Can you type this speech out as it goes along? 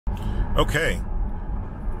Okay,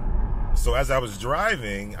 so as I was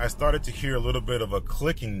driving, I started to hear a little bit of a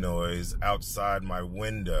clicking noise outside my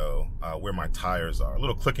window where my tires are. A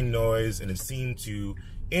little clicking noise, and it seemed to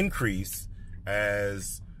increase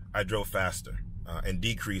as I drove faster and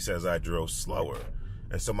decrease as I drove slower.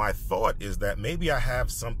 And so my thought is that maybe I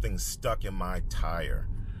have something stuck in my tire.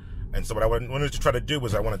 And so what I wanted to try to do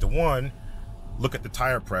was I wanted to, one, look at the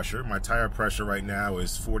tire pressure. My tire pressure right now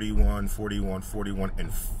is 41, 41, 41,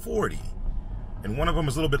 and 40. And one of them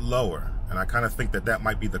is a little bit lower, and I kind of think that that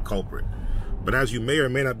might be the culprit. But as you may or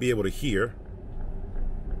may not be able to hear,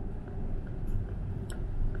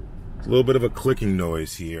 it's a little bit of a clicking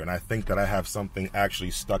noise here, and I think that I have something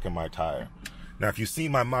actually stuck in my tire. Now, if you see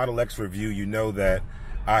my Model X review, you know that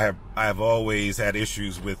I have always had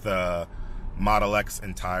issues with Model X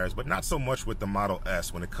and tires, but not so much with the Model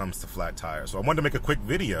S when it comes to flat tires. So I wanted to make a quick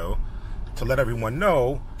video to let everyone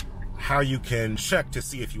know how you can check to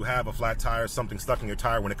see if you have a flat tire, something stuck in your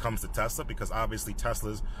tire when it comes to Tesla, because obviously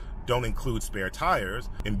Teslas don't include spare tires,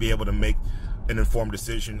 and be able to make an informed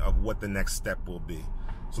decision of what the next step will be.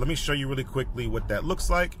 So let me show you really quickly what that looks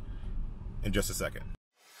like in just a second.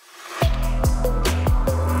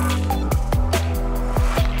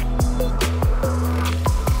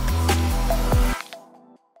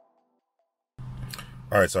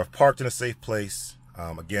 All right, so I've parked in a safe place.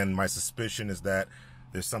 Again, my suspicion is that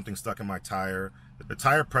there's something stuck in my tire. The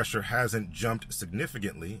tire pressure hasn't jumped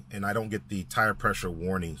significantly, and I don't get the tire pressure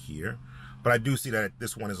warning here. But I do see that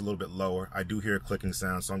this one is a little bit lower. I do hear a clicking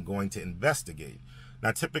sound, so I'm going to investigate.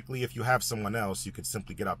 Now, typically, if you have someone else, you could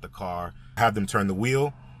simply get out the car, have them turn the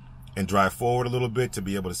wheel, and drive forward a little bit to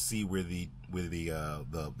be able to see where the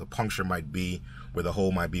puncture might be, where the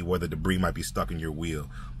hole might be, where the debris might be stuck in your wheel.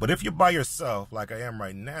 But if you're by yourself, like I am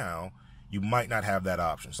right now, you might not have that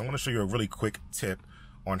option. So I'm going to show you a really quick tip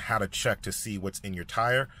on how to check to see what's in your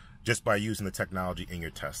tire just by using the technology in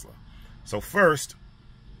your Tesla. So first,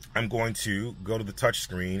 I'm going to go to the touch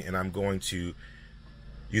screen, and I'm going to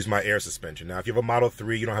use my air suspension. Now, if you have a Model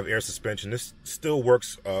 3, you don't have air suspension. This still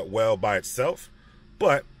works well by itself,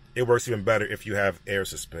 but it works even better if you have air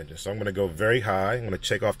suspension. So I'm going to go very high. I'm going to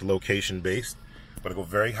check off the location based. I'm going to go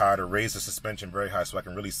very high to raise the suspension very high so I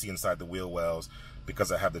can really see inside the wheel wells,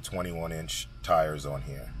 because I have the 21-inch tires on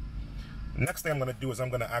here. The next thing I'm going to do is I'm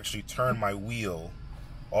going to actually turn my wheel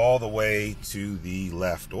all the way to the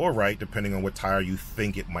left or right, depending on what tire you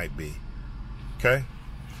think it might be. Okay?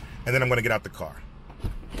 And then I'm going to get out the car.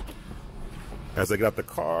 As I get out the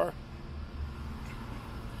car,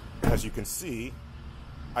 as you can see,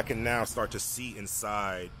 I can now start to see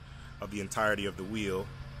inside of the entirety of the wheel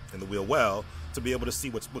and the wheel well to be able to see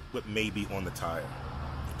what may be on the tire.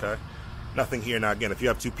 Okay? Nothing here. Now, again, if you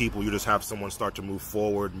have two people, you just have someone start to move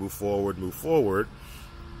forward, move forward, move forward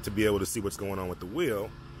to be able to see what's going on with the wheel.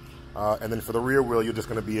 And then for the rear wheel, you're just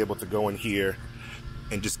going to be able to go in here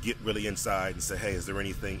and just get really inside and say, hey, is there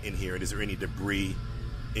anything in here? And is there any debris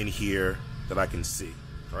in here that I can see?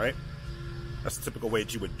 All right? That's the typical way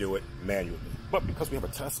that you would do it manually. But because we have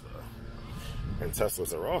a Tesla, and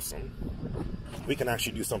Teslas are awesome, we can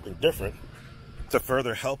actually do something different to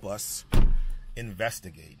further help us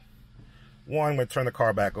investigate. One, I'm going to turn the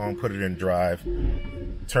car back on, put it in drive,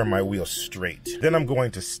 turn my wheel straight. Then I'm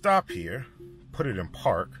going to stop here, put it in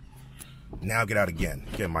park, now get out again.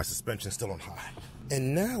 Again, my suspension's still on high.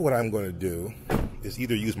 And now what I'm going to do is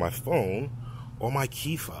either use my phone or my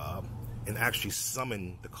key fob and actually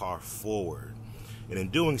summon the car forward. And in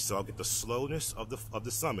doing so, I'll get the slowness of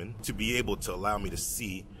the summon to be able to allow me to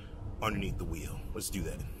see underneath the wheel. Let's do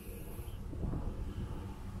that.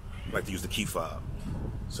 I like to use the key fob.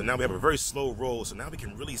 So now we have a very slow roll, so now we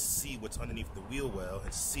can really see what's underneath the wheel well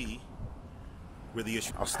and see where the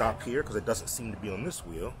issue. I'll stop here because it doesn't seem to be on this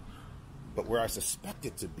wheel, but where I suspect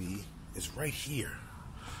it to be is right here.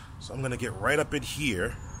 So I'm going to get right up in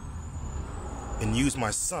here and use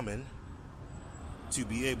my summon to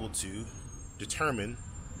be able to determine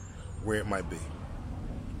where it might be.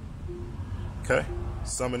 Okay,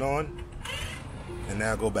 summon on, and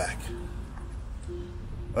now go back.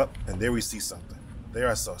 Up, and there we see something. There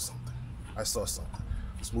I saw something. I saw something.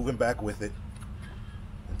 Just moving back with it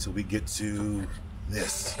until we get to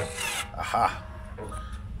this. Aha.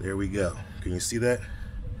 There we go. Can you see that?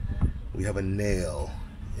 We have a nail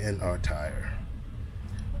in our tire.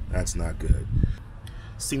 That's not good.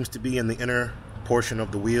 Seems to be in the inner portion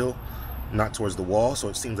of the wheel, not towards the wall, so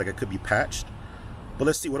it seems like it could be patched. But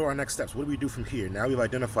let's see, what are our next steps? What do we do from here? Now we've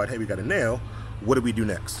identified, hey, we got a nail. What do we do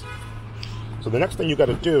next? So the next thing you got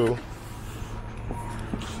to do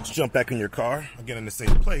is jump back in your car, again in the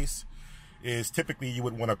same place, is typically you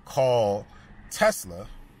would want to call Tesla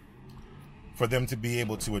for them to be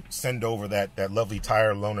able to send over that lovely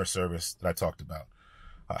tire loaner service that I talked about.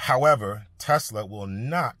 However, Tesla will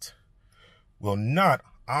not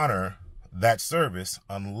honor that service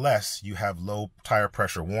unless you have low tire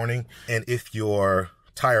pressure warning, and if your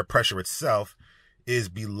tire pressure itself is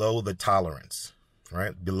below the tolerance,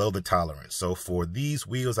 right? Below the tolerance. So for these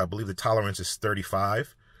wheels, I believe the tolerance is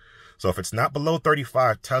 35. So if it's not below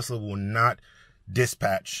 35, Tesla will not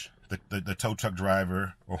dispatch the tow truck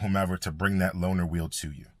driver or whomever to bring that loaner wheel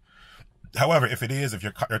to you. However, if it is, if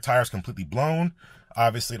your tire is completely blown,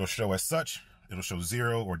 obviously it'll show as such. It'll show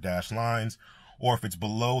 0 or dashed lines. Or if it's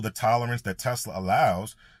below the tolerance that Tesla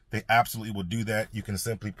allows, they absolutely will do that. You can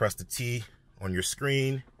simply press the T on your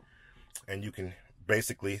screen and you can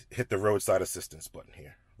basically hit the roadside assistance button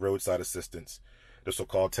here. Roadside assistance. This will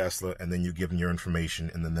call Tesla, and then you give them your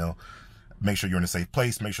information, and then they'll make sure you're in a safe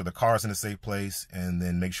place, make sure the car is in a safe place, and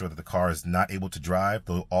then make sure that the car is not able to drive.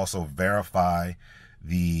 They'll also verify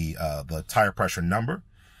the tire pressure number,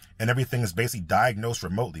 and everything is basically diagnosed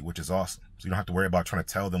remotely, which is awesome. So you don't have to worry about trying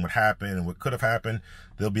to tell them what happened and what could have happened.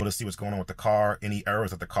 They'll be able to see what's going on with the car, any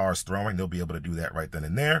errors that the car is throwing. They'll be able to do that right then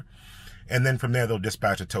and there. And then from there, they'll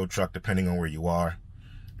dispatch a tow truck depending on where you are,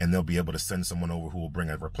 and they'll be able to send someone over who will bring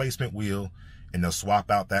a replacement wheel, and they'll swap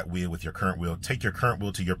out that wheel with your current wheel, take your current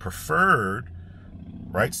wheel to your preferred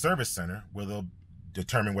service center, where they'll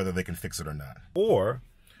determine whether they can fix it or not. Or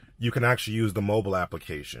you can actually use the mobile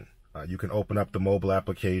application. You can open up the mobile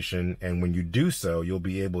application, and when you do so, you'll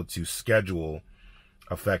be able to schedule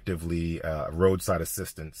effectively roadside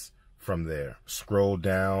assistance from there. Scroll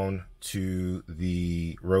down to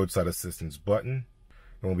the roadside assistance button,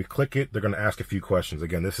 and when we click it, they're going to ask a few questions.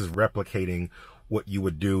 Again, this is replicating what you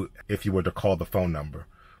would do if you were to call the phone number.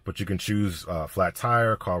 But you can choose flat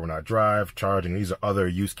tire, car will not drive, charging. These are other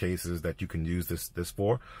use cases that you can use this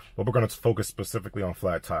for. But we're going to focus specifically on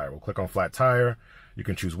flat tire. We'll click on flat tire. You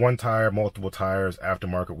can choose one tire, multiple tires,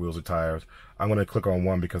 aftermarket wheels or tires. I'm going to click on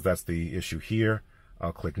one because that's the issue here.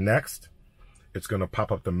 I'll click next. It's going to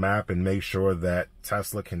pop up the map and make sure that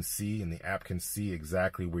Tesla can see and the app can see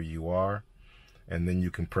exactly where you are. And then you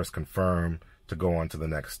can press confirm to go on to the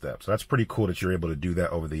next step. So that's pretty cool that you're able to do that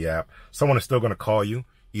over the app. Someone is still going to call you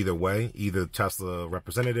either way, either Tesla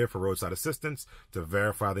representative for roadside assistance to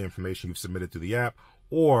verify the information you've submitted to the app,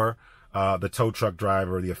 or the tow truck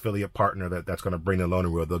driver, the affiliate partner that's going to bring the loaner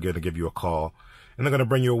wheel. They're going to give you a call, and they're going to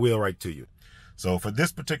bring your wheel right to you. So for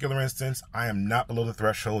this particular instance, I am not below the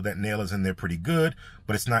threshold. That nail is in there pretty good,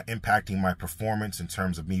 but it's not impacting my performance in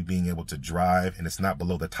terms of me being able to drive, and it's not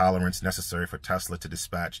below the tolerance necessary for Tesla to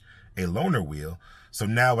dispatch a loaner wheel. So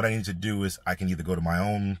now what I need to do is I can either go to my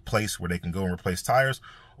own place where they can go and replace tires,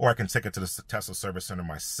 or I can take it to the Tesla service center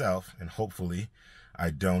myself, and hopefully I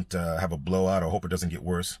don't have a blowout, or hope it doesn't get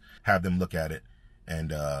worse, have them look at it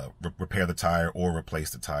and repair the tire or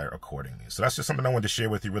replace the tire accordingly. So that's just something I wanted to share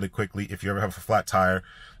with you really quickly. If you ever have a flat tire,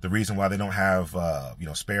 the reason why they don't have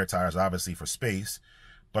spare tires, obviously for space,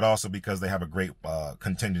 but also because they have a great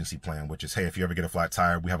contingency plan, which is, hey, if you ever get a flat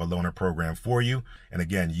tire, we have a loaner program for you. And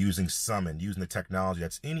again, using Summon, using the technology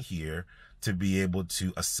that's in here to be able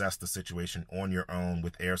to assess the situation on your own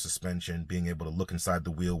with air suspension, being able to look inside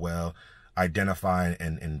the wheel well, identify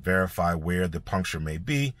and verify where the puncture may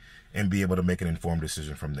be, and be able to make an informed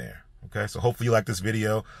decision from there. Okay, so hopefully you like this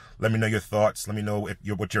video. Let me know your thoughts. Let me know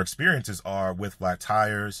what your experiences are with flat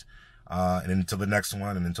tires. And until the next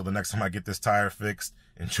one, and until the next time I get this tire fixed,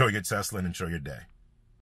 enjoy your Tesla and enjoy your day.